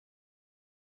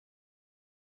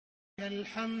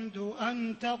الحمد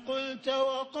أنت قلت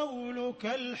وقولك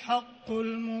الحق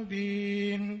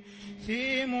المبين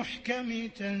في محكم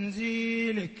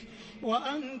تنزيلك،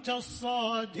 وأنت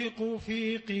الصادق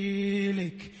في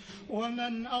قيلك،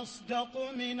 ومن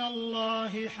أصدق من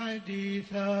الله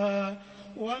حديثا،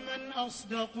 ومن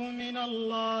أصدق من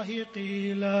الله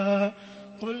قيلا.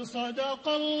 قل صدق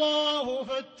الله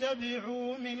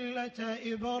فاتبعوا ملة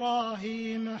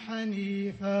إبراهيم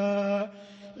حنيفا،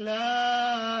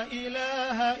 لا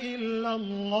إله إلا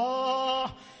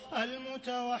الله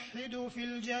المتوحد في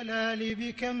الجلال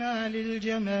بكمال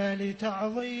الجمال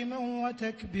تعظيما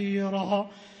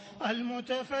وتكبيرا،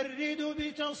 المتفرد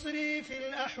بتصريف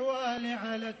الأحوال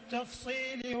على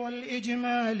التفصيل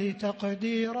والإجمال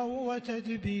تقديرا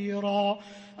وتدبيرا،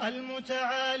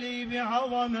 المتعالي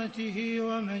بعظمته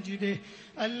ومجده،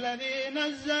 الذي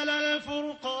نزل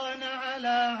الفرقان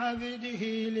على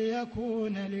عبده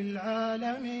ليكون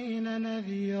للعالمين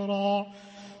نذيرا.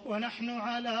 ونحن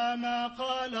على ما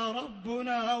قال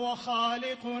ربنا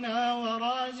وخالقنا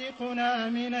ورازقنا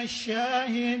من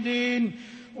الشاهدين،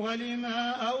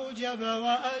 ولما أوجب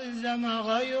وألزم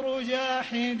غير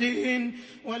جاحدين،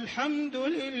 والحمد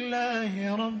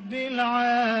لله رب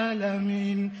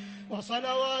العالمين.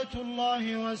 وصلوات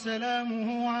الله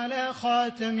وسلامه على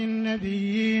خاتم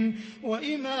النبيين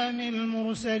وإمام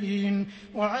المرسلين،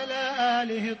 وعلى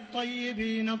آله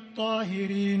الطيبين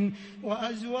الطاهرين،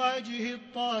 وأزواجه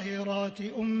الطاهرات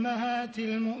أمهات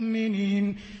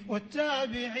المؤمنين،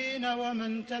 والتابعين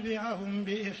ومن تبعهم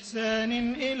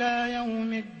بإحسان إلى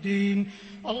يوم الدين.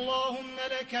 اللهم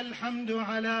لك الحمد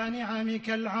على نعمك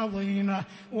العظيمة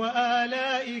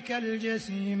وآلائك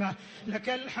الجسيمة، لك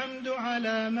الحمد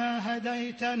على ما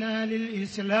هديتنا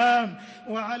للإسلام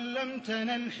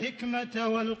وعلمتنا الحكمة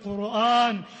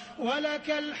والقرآن، ولك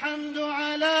الحمد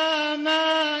على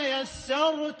ما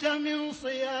يسرت من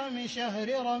صيام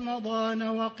شهر رمضان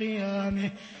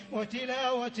وقيامه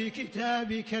وتلاوة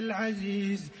كتابك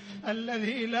العزيز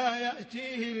الذي لا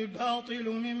يأتيه الباطل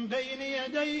من بين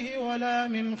يديه ولا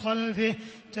من خلفه،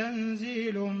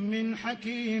 تنزيل من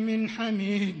حكيم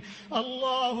حميد.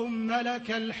 اللهم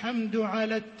لك الحمد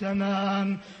على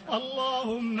التمام،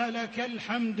 اللهم لك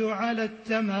الحمد على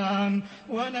التمام،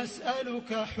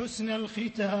 ونسألك حسن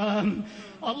الختام.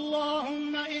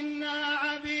 اللهم إنا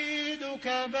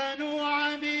عبيدك بنو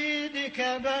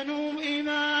عبيدك بنو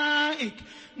إمائك،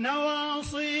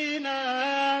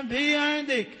 نواصينا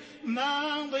بيدك،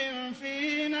 ماض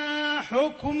فينا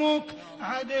حكمك،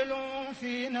 عدل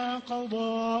فينا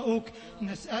قضاؤك.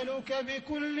 نسألك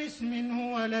بكل اسم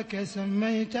هو لك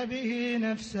سميت به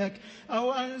نفسك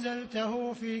أو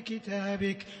أنزلته في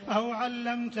كتابك أو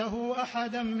علمته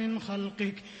أحدا من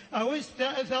خلقك أو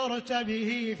استأثرت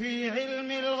به في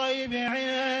علم الغيب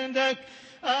عندك،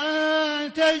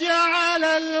 أن تجعل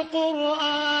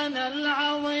القرآن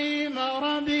العظيم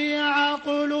ربيع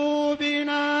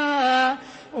قلوبنا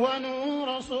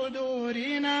ونور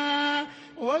صدورنا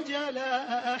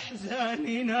وجلاء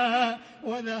أحزاننا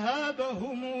وذهاب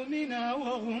همومنا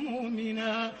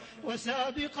وغمومنا،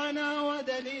 وسابقنا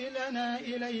ودليلنا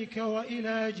إليك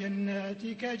وإلى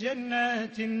جناتك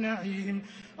جنات النعيم.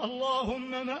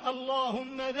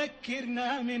 اللهم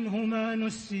ذكرنا منه ما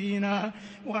نسينا،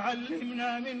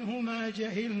 وعلمنا منه ما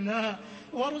جهلنا،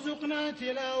 وارزقنا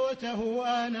تلاوته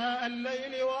آناء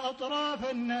الليل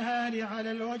وأطراف النهار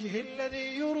على الوجه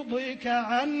الذي يرضيك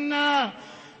عنا.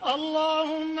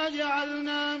 اللهم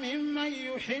اجعلنا ممن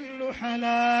يحل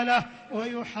حلاله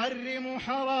ويحرم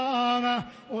حرامه،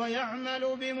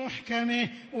 ويعمل بمحكمه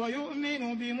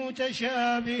ويؤمن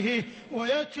بمتشابهه،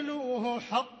 ويتلوه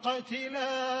حق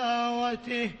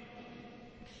تلاوته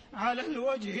على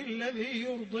الوجه الذي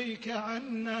يرضيك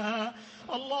عنا.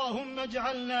 اللهم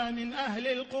اجعلنا من أهل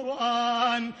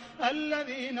القرآن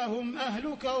الذين هم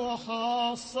أهلك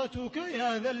وخاصتك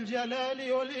يا ذا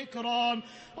الجلال والإكرام.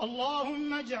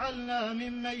 اللهم اجعلنا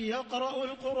ممن يقرأ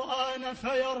القرآن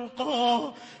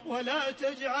فيرقى، ولا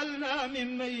تجعلنا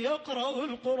ممن يقرأ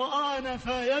القرآن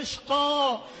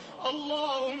فيشقى.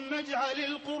 اللهم اجعل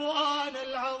القرآن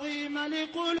العظيم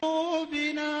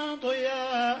لقلوبنا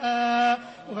ضياء،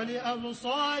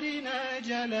 ولأبصارنا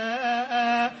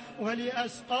جلاء،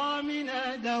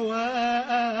 ولأسقامنا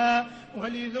دواء،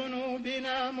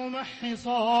 ولذنوبنا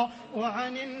ممحصا،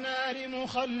 وعن النار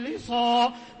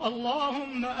مخلصا.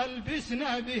 اللهم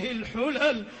ألبسنا به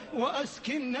الحلل،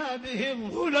 وأسكنا به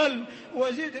الظلل،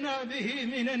 وزدنا به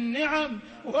من النعم،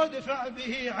 وادفع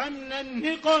به عنا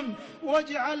النقم،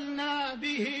 واجعلنا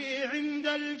به عند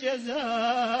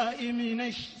الجزاء من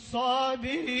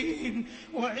الصابرين،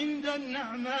 وعند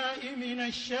النعماء من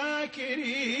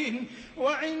الشاكرين،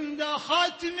 وعند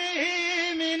ختمه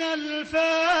من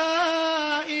الفائزين.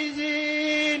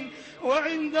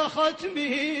 وعند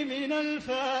ختمه من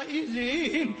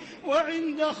الفائزين،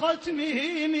 وعند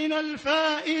ختمه من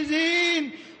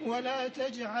الفائزين، ولا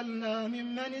تجعلنا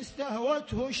ممن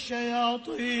استهوته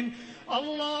الشياطين.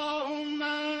 اللهم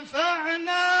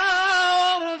انفعنا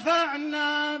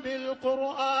وارفعنا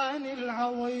بالقرآن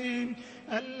العظيم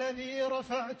الذي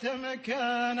رفعت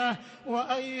مكانه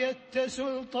وأيدت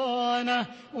سلطانه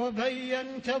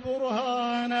وبينت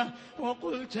برهانه،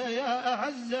 وقلت يا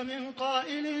أعز من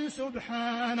قائل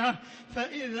سبحانه: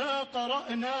 فإذا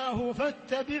قرأناه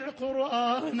فاتبع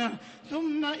قرآنه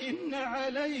ثم إن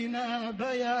علينا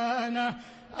بيانه.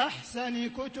 أحسن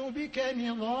كتبك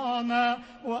نظاما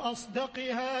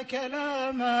وأصدقها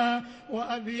كلاما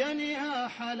وأبينها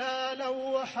حلالا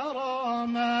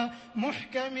وحراما،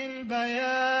 محكم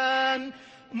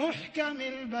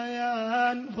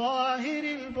البيان ظاهر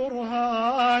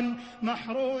البرهان،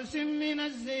 محروس من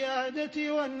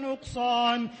الزيادة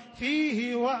والنقصان،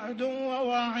 فيه وعد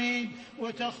ووعيد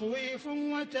وتخويف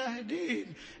وتهديد،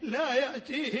 لا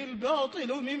يأتيه الباطل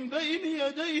من بين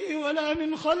يديه ولا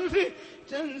من خلفه،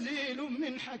 تنزيل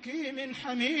من حكيم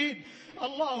حميد.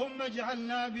 اللهم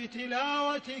اجعلنا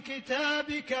بتلاوة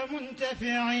كتابك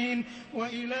منتفعين،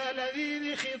 وإلى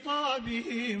لذيذ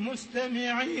خطابه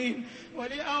مستمعين،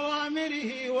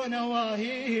 ولأوامره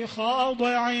ونواهيه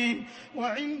خاضعين،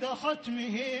 وعند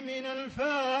ختمه من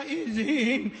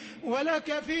الفائزين،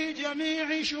 ولك في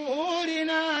جميع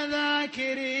شهورنا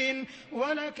ذاكرين،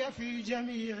 ولك في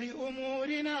جميع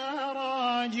أمورنا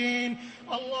راجين.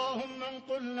 اللهم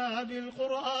انقلنا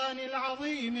بالقرآن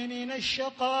العظيم من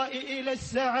الشقاء إلى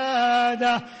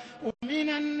السعادة، ومن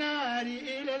النار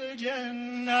إلى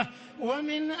الجنة،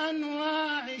 ومن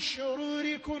أنواع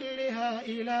الشرور كلها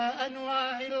إلى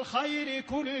أنواع الخير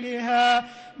كلها،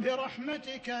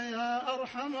 برحمتك يا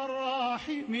أرحم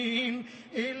الراحمين.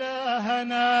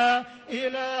 إلهنا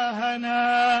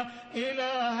إلهنا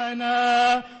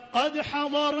إلهنا، قد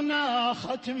حضرنا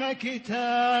ختم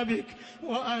كتابك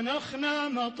وأنخنا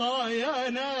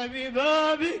مطايانا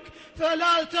ببابك،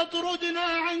 فلا تطردنا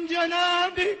عن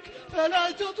جنابك،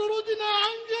 فلا تطردنا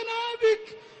عن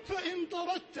جنابك، فإن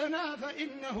طردتنا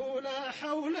فإنه لا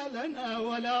حول لنا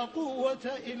ولا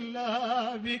قوة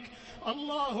إلا بك.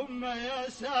 اللهم يا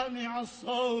سامع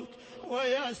الصوت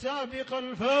ويا سابق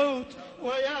الفوت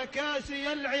ويا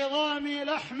كاسي العظام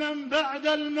لحما بعد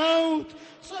الموت،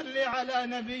 صل على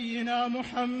نبينا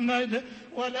محمد،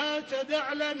 ولا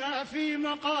تدع لنا في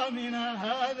مقامنا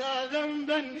هذا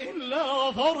ذنبا إلا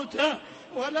غفرته،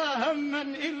 ولا هما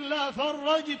إلا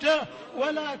فرجته،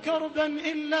 ولا كربا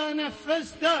إلا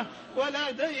نفسته،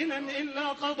 ولا دينا إلا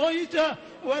قضيته،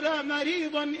 ولا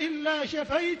مريضا إلا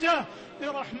شفيته،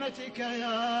 برحمتك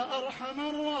يا أرحم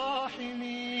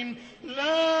الراحمين.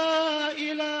 لا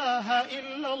إله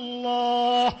إلا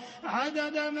الله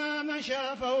عدد ما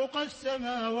مشى فوق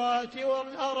السماوات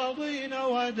والأرضين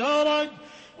ودرج،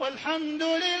 والحمد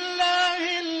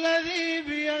لله الذي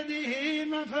بيده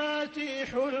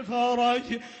مفاتيح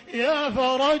الفرج. يا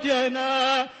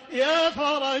فرجنا يا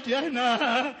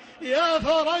فرجنا يا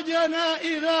فرجنا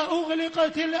إذا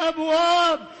أغلقت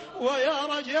الأبواب، ويا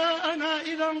رجاءنا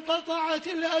إذا انقطعت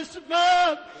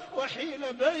الأسباب،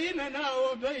 وحيل بيننا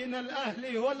وبين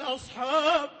الأهل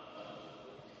والأصحاب.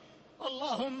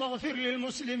 اللهم اغفر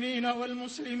للمسلمين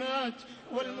والمسلمات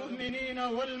والمؤمنين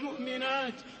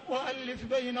والمؤمنات، وألف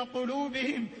بين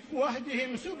قلوبهم،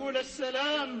 واهدهم سبل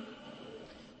السلام،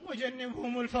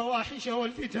 وجنبهم الفواحش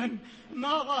والفتن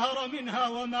ما ظهر منها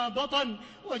وما بطن،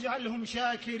 واجعلهم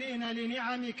شاكرين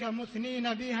لنعمك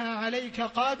مثنين بها عليك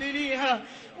قابليها،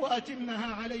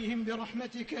 وأتمها عليهم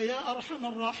برحمتك يا أرحم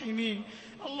الراحمين.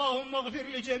 اللهم اغفر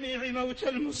لجميع موتى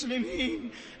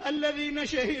المسلمين الذين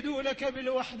شهدوا لك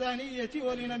بالوحدانية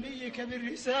ولنبيك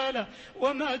بالرسالة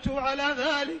وماتوا على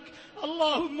ذلك.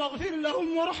 اللهم اغفر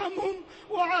لهم وارحمهم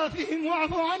وعافهم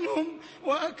واعف عنهم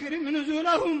وأكرم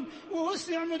نزلهم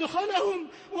ووسع مدخلهم،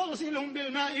 واغسلهم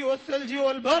بالماء والثلج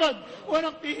والبرد،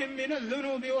 ونقهم من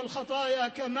الذنوب والخطايا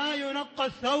كما ينقى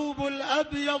الثوب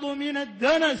الأبيض من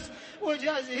الدنس،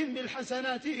 وجازهم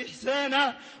بالحسنات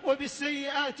إحسانا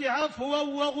وبالسيئات عفوا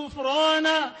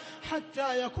وغفرانا،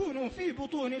 حتى يكونوا في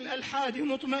بطون الألحاد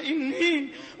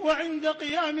مطمئنين، وعند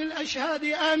قيام الأشهاد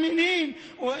آمنين،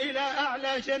 وإلى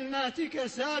أعلى جناتك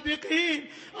سابقين.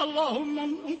 اللهم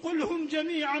انقلهم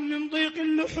جميعا من ضيق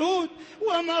اللحود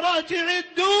ومراتع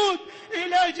الدود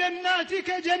إلى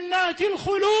جناتك جنات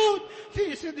الخلود،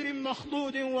 في سدر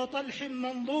مخضود وطلح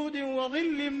منضود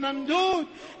وظل ممدود.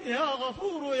 يا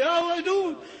غفور يا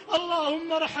ودود،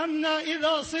 اللهم ارحمنا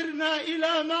إذا صرنا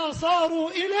إلى ما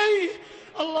صاروا إليه،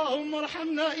 اللهم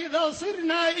ارحمنا إذا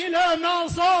صرنا إلى ما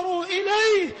صاروا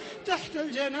إليه، تحت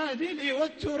الجنادل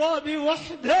والتراب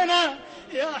وحدنا.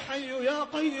 يا حي يا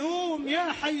قيوم،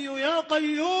 يا حي يا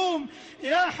قيوم،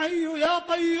 يا حي يا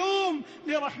قيوم،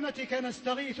 برحمتك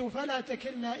نستغيث فلا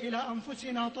تكلنا إلى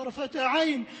أنفسنا طرفة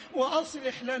عين،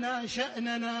 وأصلح لنا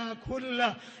شأننا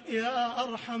كله يا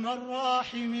أرحم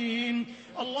الراحمين.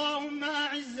 اللهم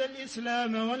أعز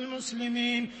الإسلام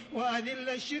والمسلمين، وأذل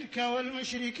الشرك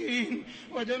والمشركين،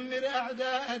 ودمر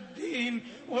أعداء الدين،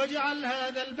 واجعل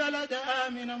هذا البلد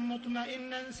آمنا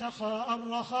مطمئنا سخاء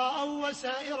رخاء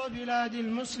وسائر بلاد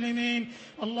المسلمين.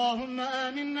 اللهم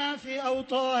آمنا في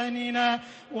أوطاننا،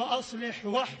 وأصلح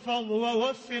واحفظ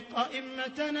ووفق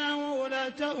أئمتنا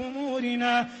وولاة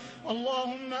أمورنا.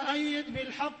 اللهم أيد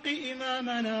بالحق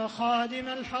إمامنا خادم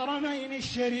الحرمين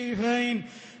الشريفين.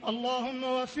 اللهم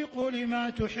وفقه لما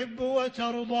تحب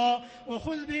وترضى،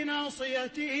 وخذ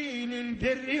بناصيته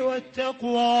للبر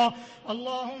والتقوى.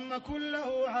 اللهم كن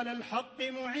له على الحق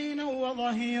معينا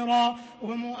وظهيرا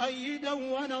ومؤيدا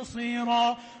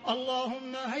ونصيرا.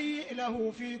 اللهم هيئ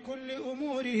له في كل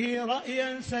أموره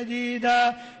رأيا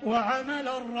سديدا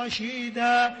وعملا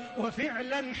رشيدا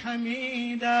وفعلا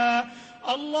حميدا.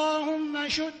 اللهم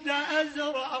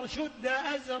شد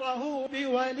أزره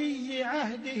بولي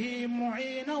عهده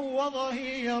معينا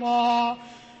وظهيرا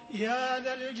يا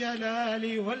ذا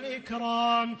الجلال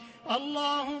والإكرام.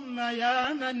 اللهم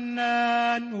يا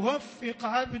منان وفق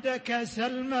عبدك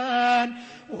سلمان،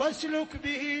 واسلك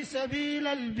به سبيل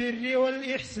البر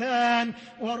والإحسان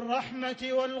والرحمة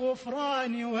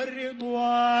والغفران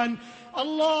والرضوان.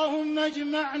 اللهم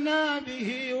اجمعنا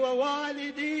به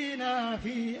ووالدينا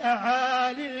في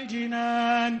أعالي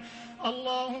الجنان.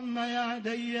 اللهم يا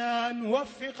ديان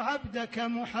وفق عبدك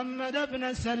محمد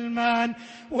بن سلمان،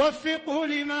 وفقه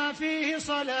لما فيه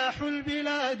صلاح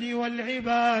البلاد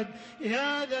والعباد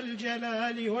يا ذا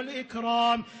الجلال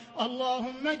والإكرام.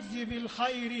 اللهم اجز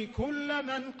بالخير كل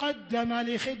من قدم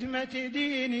لخدمة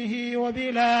دينه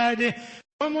وبلاده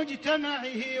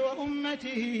ومجتمعه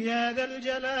وأمته يا ذا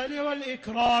الجلال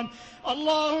والإكرام.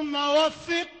 اللهم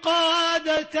وفق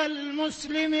قادة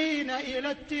المسلمين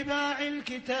إلى اتباع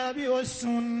الكتاب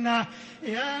والسنة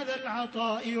يا ذا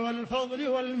العطاء والفضل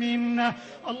والمنة.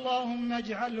 اللهم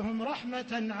اجعلهم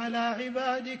رحمة على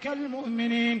عبادك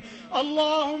المؤمنين.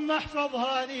 اللهم احفظ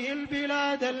هذه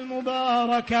البلاد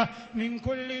المباركة من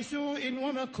كل سوء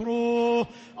ومكروه.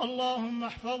 اللهم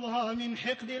احفظها من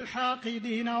حقد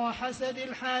الحاقدين وحسد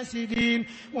الحاسدين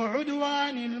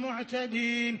وعدوان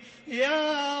المعتدين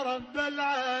يا رب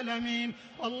العالمين.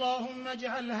 اللهم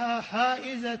اجعلها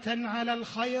حائزة على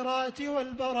الخيرات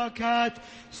والبركات،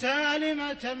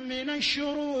 سالمة من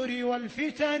الشرور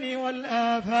والفتن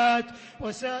والآفات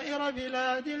وسائر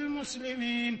بلاد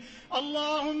المسلمين.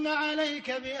 اللهم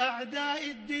عليك بأعداء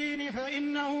الدين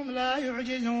فإنهم لا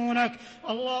يعجزونك.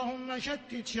 اللهم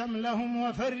شتت شملهم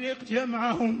وفرق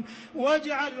جمعهم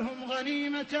واجعلهم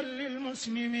غنيمة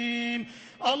للمسلمين.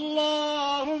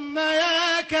 اللهم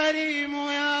يا كريم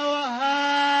يا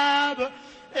وهاب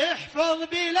احفظ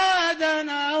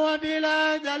بلادنا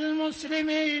وبلاد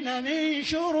المسلمين من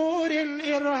شرور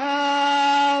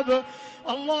الإرهاب.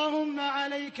 اللهم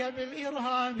عليك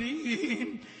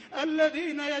بالإرهابيين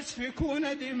الذين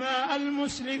يسفكون دماء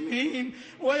المسلمين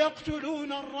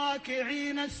ويقتلون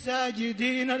الراكعين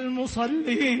الساجدين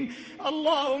المصلين.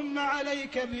 اللهم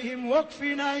عليك بهم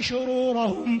واكفنا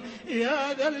شرورهم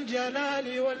يا ذا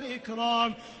الجلال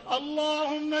والإكرام.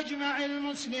 اللهم اجمع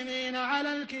المسلمين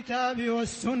على الكتاب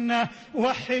والسنة،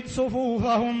 وحد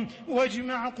صفوفهم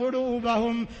واجمع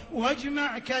قلوبهم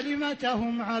واجمع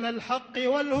كلمتهم على الحق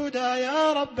والهدى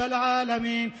يا رب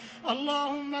العالمين.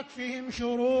 اللهم اكفهم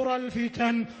شرور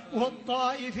الفتن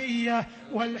والطائفية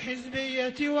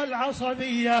والحزبية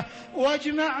والعصبية،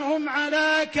 واجمعهم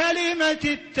على كلمة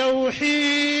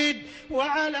التوحيد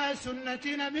وعلى سنة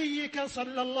نبيك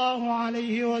صلى الله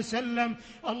عليه وسلم.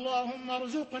 اللهم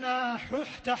ارزقنا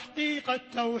تحقيق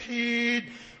التوحيد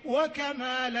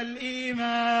وكمال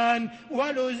الإيمان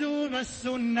ولزوم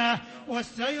السنة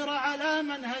والسير على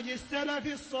منهج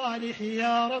السلف الصالح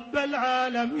يا رب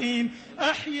العالمين.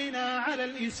 أحينا على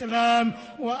الإسلام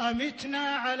وأمتنا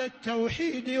على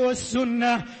التوحيد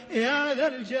والسنة يا ذا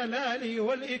الجلال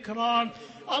والإكرام.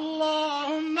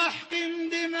 اللهم احقن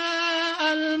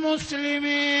دماء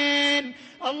المسلمين،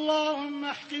 اللهم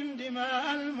احقن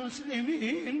دماء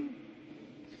المسلمين.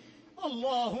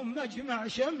 اللهم اجمع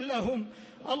شملهم،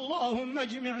 اللهم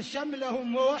اجمع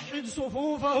شملهم ووحد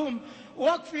صفوفهم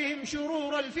واكفهم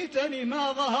شرور الفتن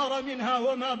ما ظهر منها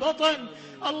وما بطن.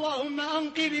 اللهم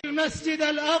أنقذ المسجد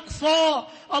الأقصى،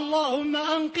 اللهم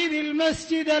أنقذ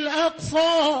المسجد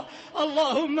الأقصى،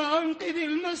 اللهم أنقذ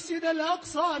المسجد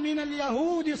الأقصى من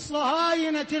اليهود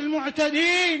الصهاينة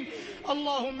المعتدين.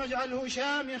 اللهم اجعله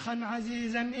شامخا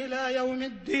عزيزا إلى يوم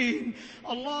الدين.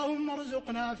 اللهم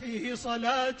ارزقنا فيه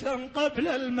صلاة قبل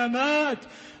الممات.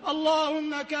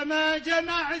 اللهم كما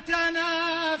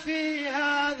جمعتنا في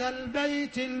هذا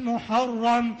البيت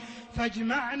المحرم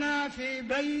فاجمعنا في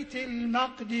بيت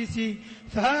المقدس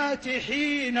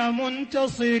فاتحين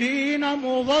منتصرين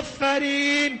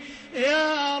مظفرين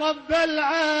يا رب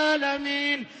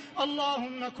العالمين.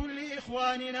 اللهم كن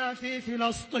لإخواننا في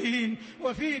فلسطين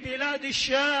وفي بلاد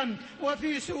الشام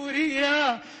وفي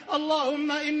سوريا،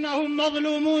 اللهم إنهم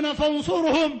مظلومون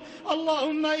فانصرهم،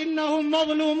 اللهم إنهم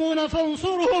مظلومون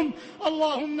فانصرهم،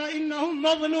 اللهم إنهم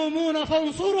مظلومون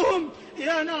فانصرهم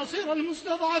يا ناصر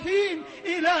المستضعفين.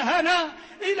 إلهنا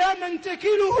إلى من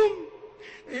تكلهم؟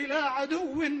 إلى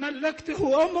عدو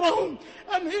ملكته أمرهم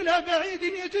أم إلى بعيد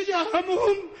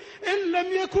يتجاهمهم؟ إن لم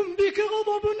يكن بك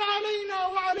غضب علينا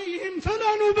وعليهم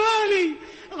فلا نبالي،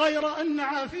 غير أن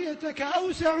عافيتك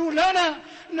أوسع لنا.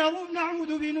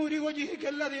 نعوذ بنور وجهك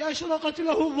الذي أشرقت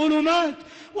له الظلمات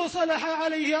وصلح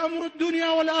عليه أمر الدنيا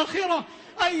والآخرة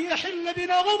أن يحل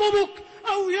بنا غضبك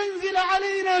أو ينزل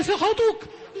علينا سخطك.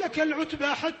 لك العتبى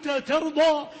حتى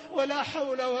ترضى، ولا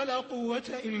حول ولا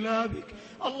قوة إلا بك.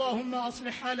 اللهم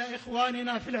أصلح حال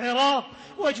إخواننا في العراق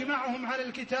واجمعهم على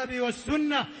الكتاب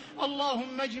والسنة.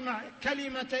 اللهم اجمع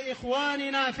كلمة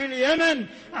إخواننا في اليمن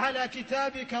على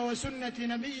كتابك وسنة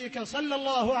نبيك صلى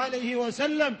الله عليه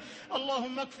وسلم.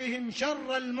 اللهم اكفهم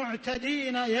شر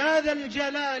المعتدين يا ذا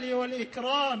الجلال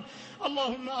والإكرام.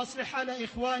 اللهم أصلح على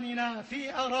إخواننا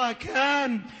في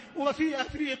أراكان وفي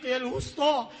أفريقيا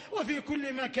الوسطى وفي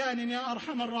كل مكان يا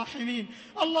أرحم الراحمين.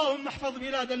 اللهم احفظ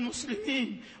بلاد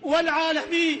المسلمين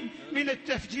والعالمين من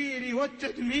التفجير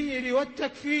والتدمير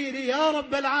والتكفير يا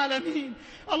رب العالمين.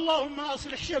 اللهم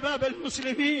أصلح شباب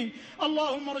المسلمين،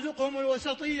 اللهم ارزقهم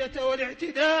الوسطية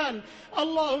والاعتدال.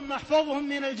 اللهم احفظهم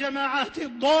من الجماعات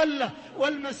الضالة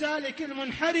والمسالك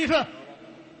المنحرفة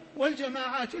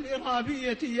والجماعات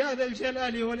الإرهابية يا ذا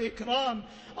الجلال والإكرام.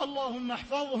 اللهم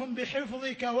احفظهم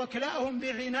بحفظك واكلأهم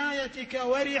بعنايتك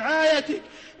ورعايتك،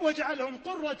 واجعلهم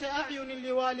قرة أعين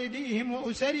لوالديهم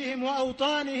وأسرهم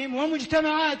وأوطانهم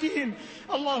ومجتمعاتهم.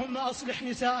 اللهم أصلح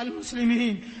نساء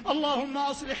المسلمين، اللهم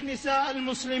أصلح نساء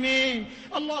المسلمين،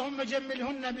 اللهم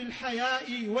جملهن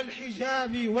بالحياء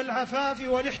والحجاب والعفاف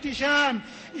والاحتشام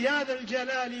يا ذا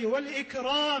الجلال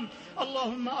والإكرام.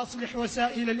 اللهم أصلح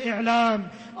وسائل الإعلام،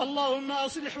 اللهم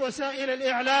أصلح وسائل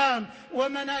الإعلام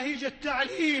ومناهج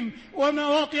التعليم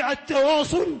ومواقع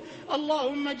التواصل.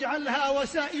 اللهم اجعلها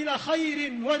وسائل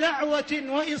خير ودعوة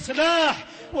وإصلاح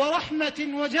ورحمة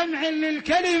وجمع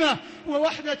للكلمة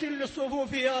ووحدة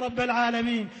للصفوف يا رب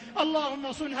العالمين.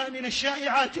 اللهم صنها من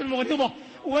الشائعات المغرضة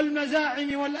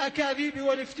والمزاعم والأكاذيب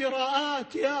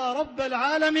والافتراءات يا رب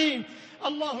العالمين.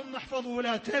 اللهم احفظ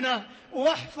ولاتنا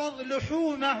واحفظ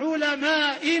لحوم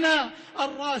علمائنا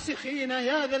الراسخين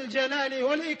يا ذا الجلال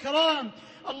والإكرام.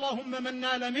 اللهم من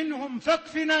نال منهم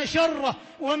فاكفنا شره،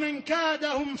 ومن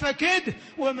كادهم فكده،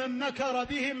 ومن مكر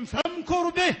بهم فامكر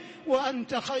به،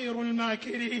 وأنت خير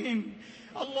الماكرين.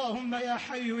 اللهم يا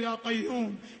حي يا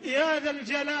قيوم يا ذا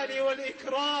الجلال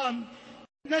والإكرام،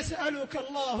 نسألك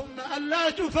اللهم ألا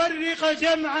تفرق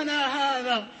جمعنا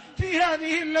هذا في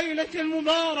هذه الليلة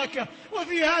المباركة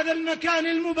وفي هذا المكان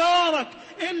المبارك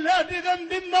إلا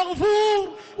بذنب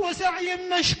مغفور وسعي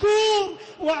مشكور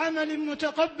وعمل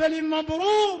متقبل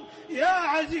مبرور يا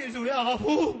عزيز يا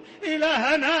غفور.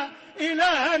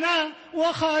 إلهنا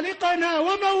وخالقنا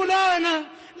ومولانا،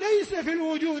 ليس في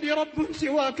الوجود رب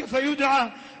سواك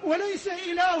فيدعى، وليس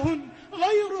إله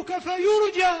غيرك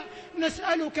فيرجى.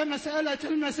 نسألك مسألة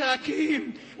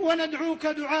المساكين وندعوك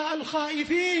دعاء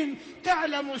الخائفين.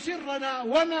 تعلم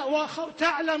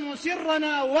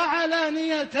سرنا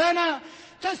وعلانيتنا،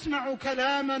 تسمع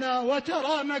كلامنا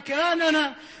وترى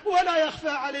مكاننا، ولا يخفى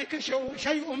عليك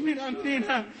شيء من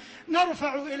أمرنا.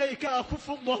 نرفع إليك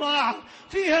أكف الضراعة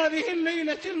في هذه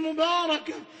الليلة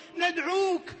المباركة،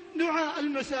 ندعوك دعاء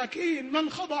المساكين من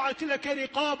خضعت لك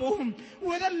رقابهم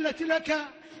وذلت لك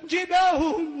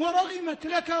جباههم ورغمت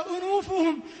لك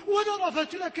أنوفهم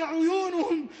وذرفت لك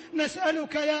عيونهم.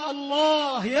 نسألك يا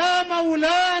الله يا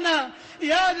مولانا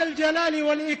يا ذا الجلال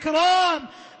والإكرام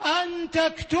أن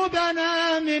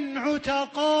تكتبنا من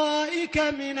عتقائك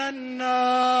من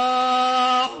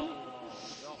النار.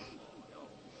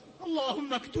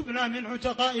 اللهم اكتبنا من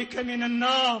عتقائك من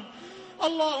النار.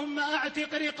 اللهم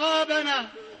اعتق رقابنا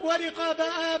ورقاب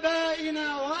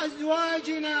آبائنا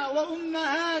وأزواجنا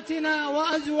وأمهاتنا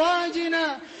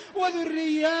وأزواجنا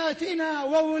وذرياتنا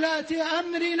وولاة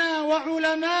أمرنا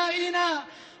وعلمائنا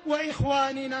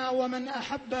وإخواننا ومن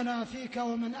أحبنا فيك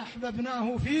ومن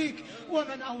أحببناه فيك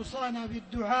ومن أوصانا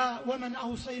بالدعاء ومن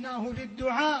أوصيناه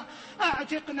بالدعاء.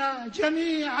 أعتقنا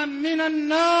جميعا من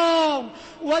النار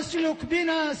واسلك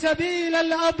بنا سبيل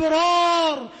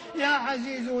الأبرار يا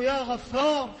عزيز يا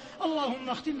غفار. اللهم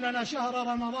اختم لنا شهر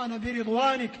رمضان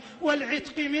برضوانك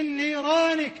والعتق من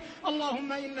نيرانك.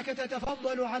 اللهم إنك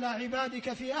تتفضل على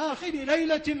عبادك في آخر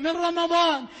ليلة من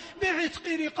رمضان بعتق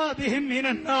رقابهم من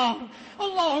النار.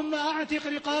 اللهم أعتق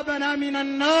رقابنا من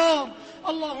النار.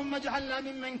 اللهم اجعلنا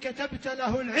ممن كتبت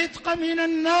له العتق من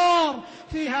النار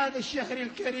في هذا الشهر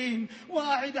الكريم،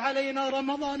 وأعد علينا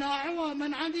رمضان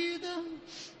أعواما عديدة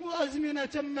وأزمنة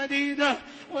مديدة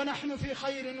ونحن في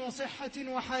خير وصحة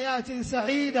وحياة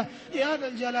سعيدة يا ذا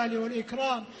الجلال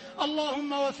والإكرام.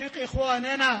 اللهم وفق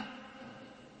إخواننا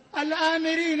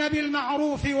الآمرين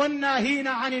بالمعروف والناهين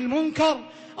عن المنكر،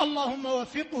 اللهم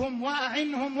وفقهم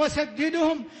وأعنهم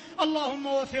وسددهم. اللهم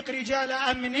وفق رجال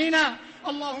أمننا،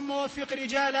 اللهم وفق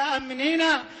رجال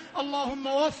أمننا، اللهم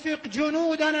وفق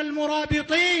جنودنا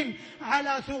المرابطين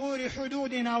على ثغور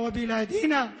حدودنا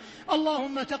وبلادنا.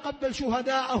 اللهم تقبل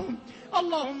شهداءهم،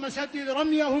 اللهم سدد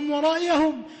رميهم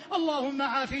ورأيهم، اللهم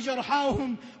عاف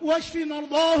جرحاهم واشف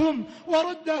مرضاهم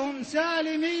وردهم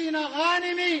سالمين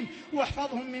غانمين،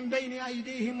 واحفظهم من بين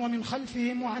أيديهم ومن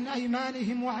خلفهم وعن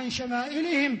أيمانهم وعن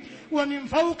شمائلهم ومن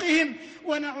فوقهم.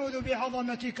 ونعوذ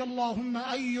بعظمتك اللهم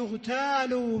أن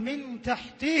يغتالوا من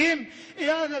تحتهم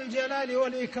يا ذا الجلال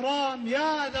والإكرام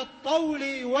يا ذا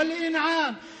الطول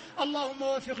والإنعام. اللهم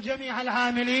وفق جميع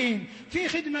العاملين في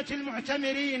خدمة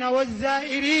المعتمرين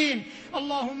والزائرين،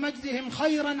 اللهم اجزهم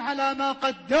خيرا على ما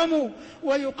قدموا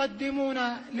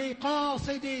ويقدمون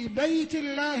لقاصد بيت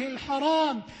الله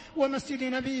الحرام ومسجد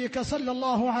نبيك صلى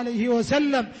الله عليه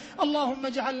وسلم.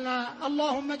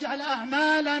 اللهم اجعل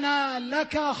أعمالنا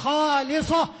لك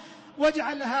خالصة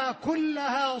واجعلها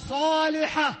كلها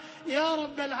صالحة يا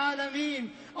رب العالمين.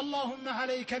 اللهم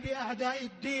عليك بأعداء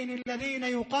الدين الذين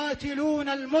يقاتلون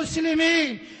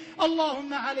المسلمين،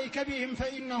 اللهم عليك بهم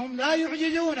فإنهم لا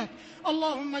يعجزونك.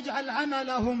 اللهم اجعل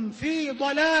عملهم في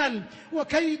ضلال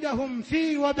وكيدهم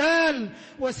في وبال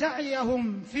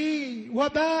وسعيهم في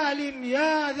وبال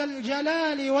يا ذا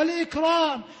الجلال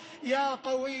والإكرام يا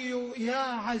قوي يا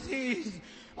عزيز.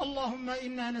 اللهم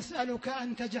إنا نسألك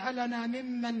أن تجعلنا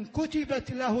ممن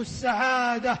كتبت له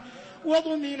السعادة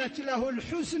وضمنت له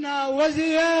الحسنى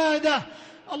وزيادة.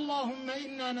 اللهم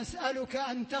إنا نسألك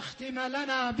أن تختم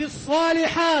لنا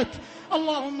بالصالحات،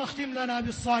 اللهم اختم لنا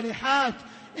بالصالحات،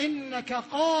 إنك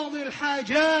قاضي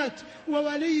الحاجات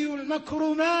وولي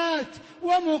المكرمات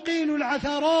ومقيل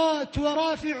العثرات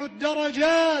ورافع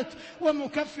الدرجات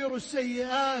ومكفر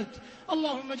السيئات.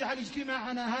 اللهم اجعل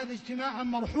اجتماعنا هذا اجتماعا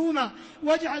مرحوما،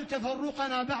 واجعل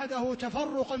تفرقنا بعده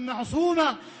تفرقا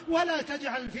معصوما، ولا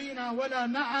تجعل فينا ولا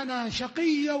معنا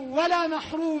شقيا ولا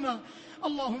محروما.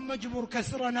 اللهم اجبر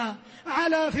كسرنا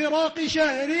على فراق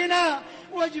شهرنا،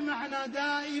 واجمعنا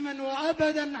دائما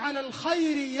وأبدا على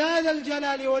الخير يا ذا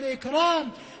الجلال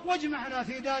والإكرام، واجمعنا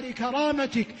في دار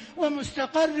كرامتك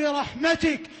ومستقر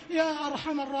رحمتك يا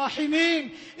أرحم الراحمين،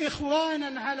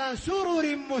 إخوانا على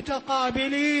سرر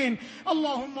متقابلين.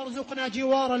 اللهم ارزقنا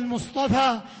جوار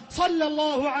المصطفى صلى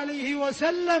الله عليه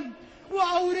وسلم،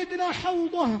 وأوردنا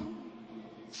حوضه،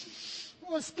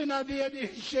 واسقنا بيده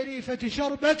الشريفة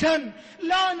شربة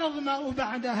لا نظمأ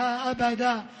بعدها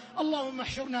أبدا. اللهم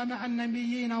احشرنا مع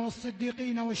النبيين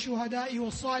والصديقين والشهداء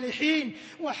والصالحين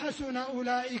وحسن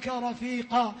أولئك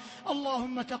رفيقا.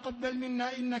 اللهم تقبل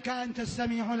منا إنك أنت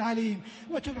السميع العليم،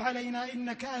 وتب علينا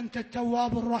إنك أنت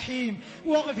التواب الرحيم،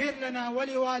 واغفر لنا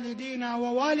ولوالدينا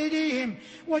ووالديهم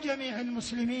وجميع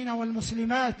المسلمين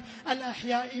والمسلمات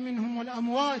الأحياء منهم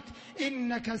والأموات،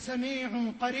 إنك سميع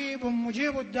قريب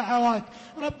مجيب الدعوات.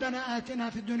 ربنا آتنا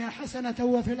في الدنيا حسنة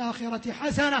وفي الآخرة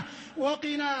حسنة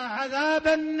وقنا عذاب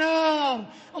النار.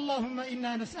 اللهم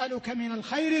إنا نسألك من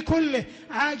الخير كله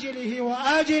عاجله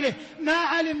وآجله ما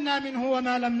علمنا منه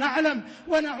وما لم نعلم،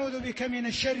 ونعوذ بك من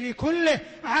الشر كله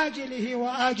عاجله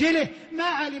وآجله ما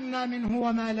علمنا منه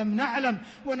وما لم نعلم،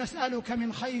 ونسألك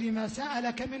من خير ما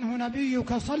سألك منه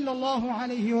نبيك صلى الله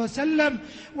عليه وسلم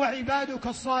وعبادك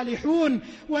الصالحون،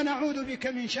 ونعوذ بك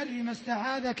من شر ما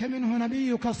استعاذك منه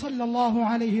نبيك صلى الله الله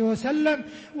عليه وسلم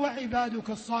وعبادك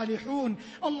الصالحون.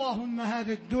 اللهم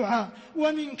هذا الدعاء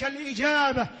ومنك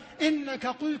الإجابة، إنك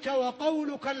قلت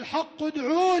وقولك الحق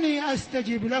ادعوني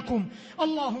أستجب لكم.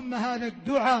 اللهم هذا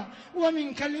الدعاء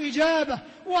ومنك الإجابة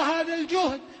وهذا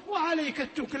الجهد وعليك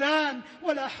التكلان،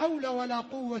 ولا حول ولا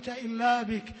قوة إلا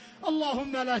بك.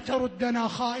 اللهم لا تردنا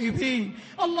خائبين،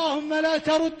 اللهم لا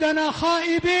تردنا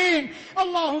خائبين،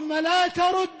 اللهم لا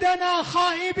تردنا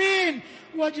خائبين،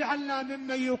 واجعلنا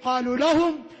ممن يقال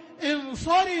لهم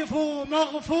انصرفوا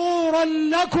مغفورا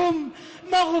لكم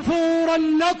مغفورا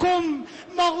لكم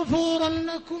مغفورا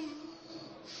لكم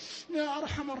يا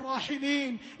أرحم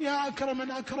الراحمين، يا أكرم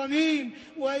الأكرمين،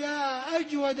 ويا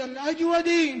أجود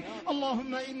الأجودين.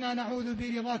 اللهم إنا نعوذ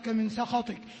برضاك من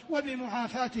سخطك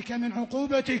وبمعافاتك من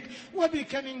عقوبتك،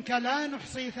 وبك منك لا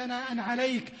نحصي ثناء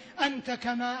عليك أنت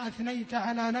كما أثنيت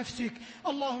على نفسك.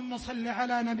 اللهم صل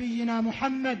على نبينا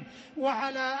محمد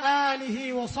وعلى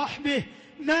آله وصحبه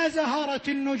ما زهرت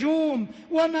النجوم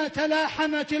وما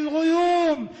تلاحمت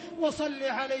الغيوم، وصل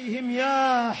عليهم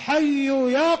يا حي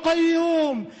يا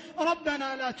قيوم.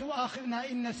 ربنا لا تؤاخذنا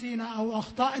إن نسينا أو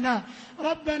أخطأنا،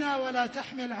 ربنا ولا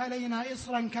تحمل علينا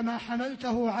إصرا كما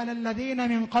حملته على الذين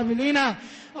من قبلنا،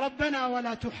 ربنا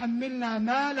ولا تحملنا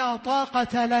ما لا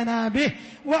طاقة لنا به،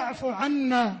 واعف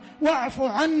عنا واعف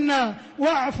عنا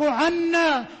واعف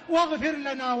عنا واغفر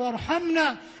لنا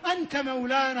وارحمنا، أنت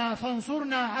مولانا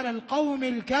فانصرنا على القوم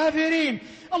الكافرين.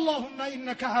 اللهم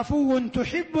إنك عفو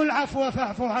تحب العفو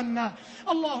فاعف عنا،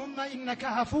 اللهم إنك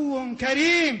عفو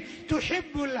كريم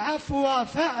تحب العفو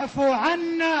فاعف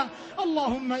عنا،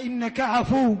 اللهم إنك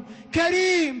عفو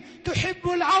كريم تحب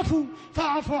العفو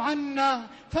فاعف عنا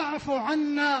فاعف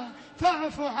عنا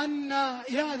فاعف عنا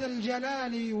يا ذا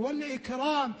الجلال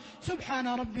والإكرام. سبحان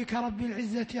ربك رب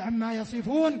العزة عما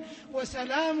يصفون،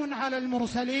 وسلام على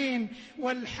المرسلين،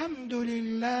 والحمد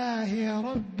لله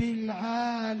رب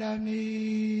العالمين.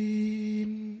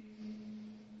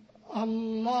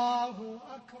 الله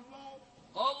أكبر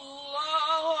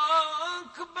الله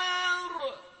أكبر.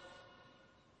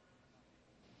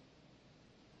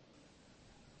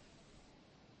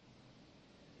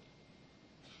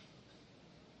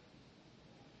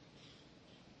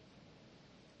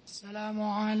 السلام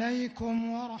عليكم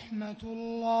ورحمة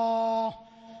الله.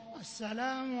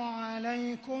 السلام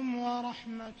عليكم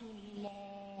ورحمة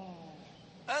الله.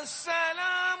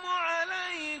 السلام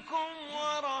عليكم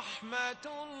ورحمة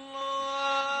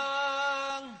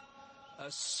الله.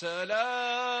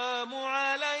 السلام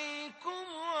عليكم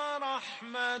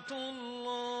ورحمة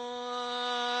الله.